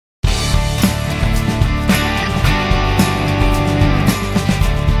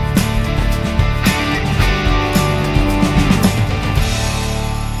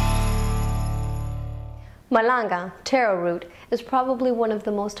Malanga, taro root, is probably one of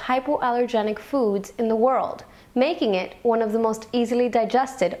the most hypoallergenic foods in the world, making it one of the most easily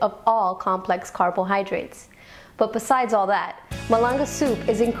digested of all complex carbohydrates. But besides all that, Malanga soup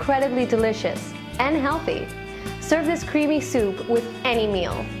is incredibly delicious and healthy. Serve this creamy soup with any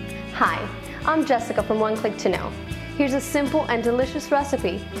meal. Hi, I'm Jessica from One Click to Know. Here's a simple and delicious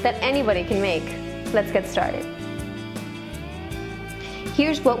recipe that anybody can make. Let's get started.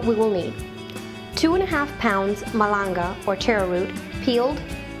 Here's what we will need. 2.5 pounds malanga or taro root, peeled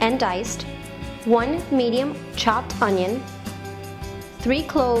and diced, 1 medium chopped onion, 3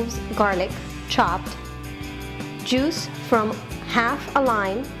 cloves garlic, chopped, juice from half a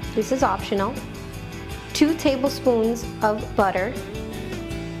lime, this is optional, 2 tablespoons of butter,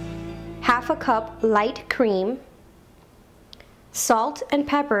 half a cup light cream, salt and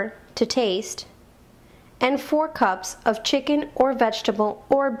pepper to taste, and 4 cups of chicken or vegetable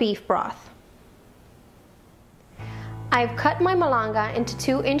or beef broth. I've cut my malanga into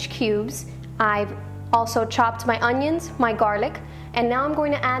 2-inch cubes. I've also chopped my onions, my garlic, and now I'm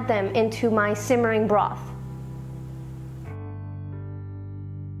going to add them into my simmering broth.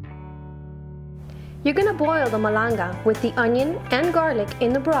 You're going to boil the malanga with the onion and garlic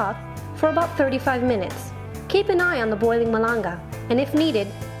in the broth for about 35 minutes. Keep an eye on the boiling malanga, and if needed,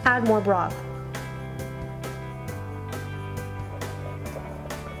 add more broth.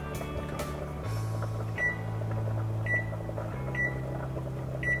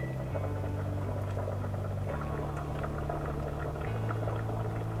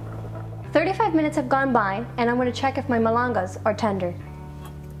 "35 minutes have gone by, and I'm going to check if my malangas are tender.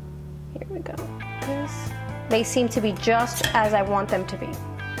 Here we go. They seem to be just as I want them to be.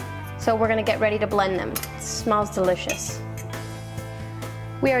 So we're going to get ready to blend them. It smells delicious.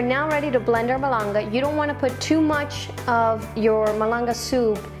 We are now ready to blend our malanga. You don't want to put too much of your malanga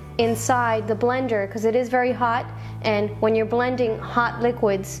soup inside the blender because it is very hot, and when you're blending hot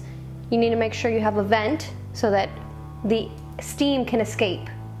liquids, you need to make sure you have a vent so that the steam can escape.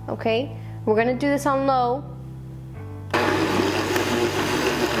 Okay? We're going to do this on low.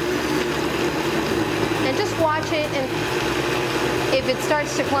 And just watch it, and if it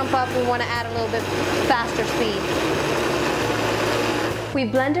starts to clump up, we want to add a little bit faster speed. We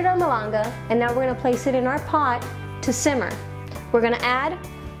blended our malanga, and now we're going to place it in our pot to simmer. We're going to add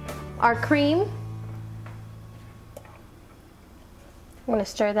our cream. I'm going to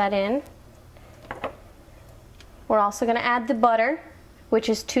stir that in. We're also going to add the butter, which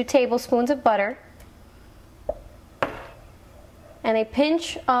is 2 tablespoons of butter, and a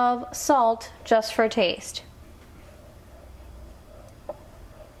pinch of salt just for taste.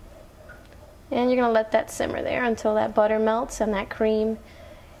 And you're going to let that simmer there until that butter melts and that cream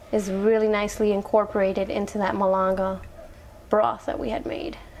is really nicely incorporated into that malanga broth that we had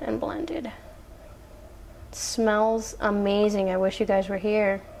made and blended. It smells amazing. I wish you guys were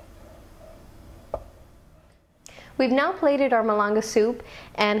here. We've now plated our malanga soup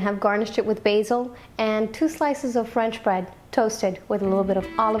and have garnished it with basil and 2 slices of French bread toasted with a little bit of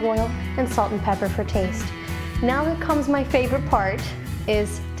olive oil and salt and pepper for taste. Now that comes my favorite part,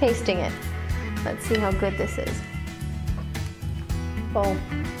 is tasting it. Let's see how good this is. Oh,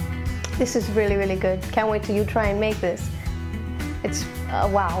 this is really, really good. Can't wait till you try and make this. It's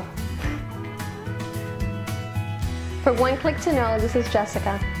wow. For One Click to Know, this is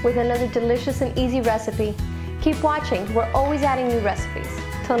Jessica with another delicious and easy recipe. Keep watching, we're always adding new recipes.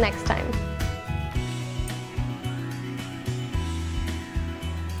 Till next time.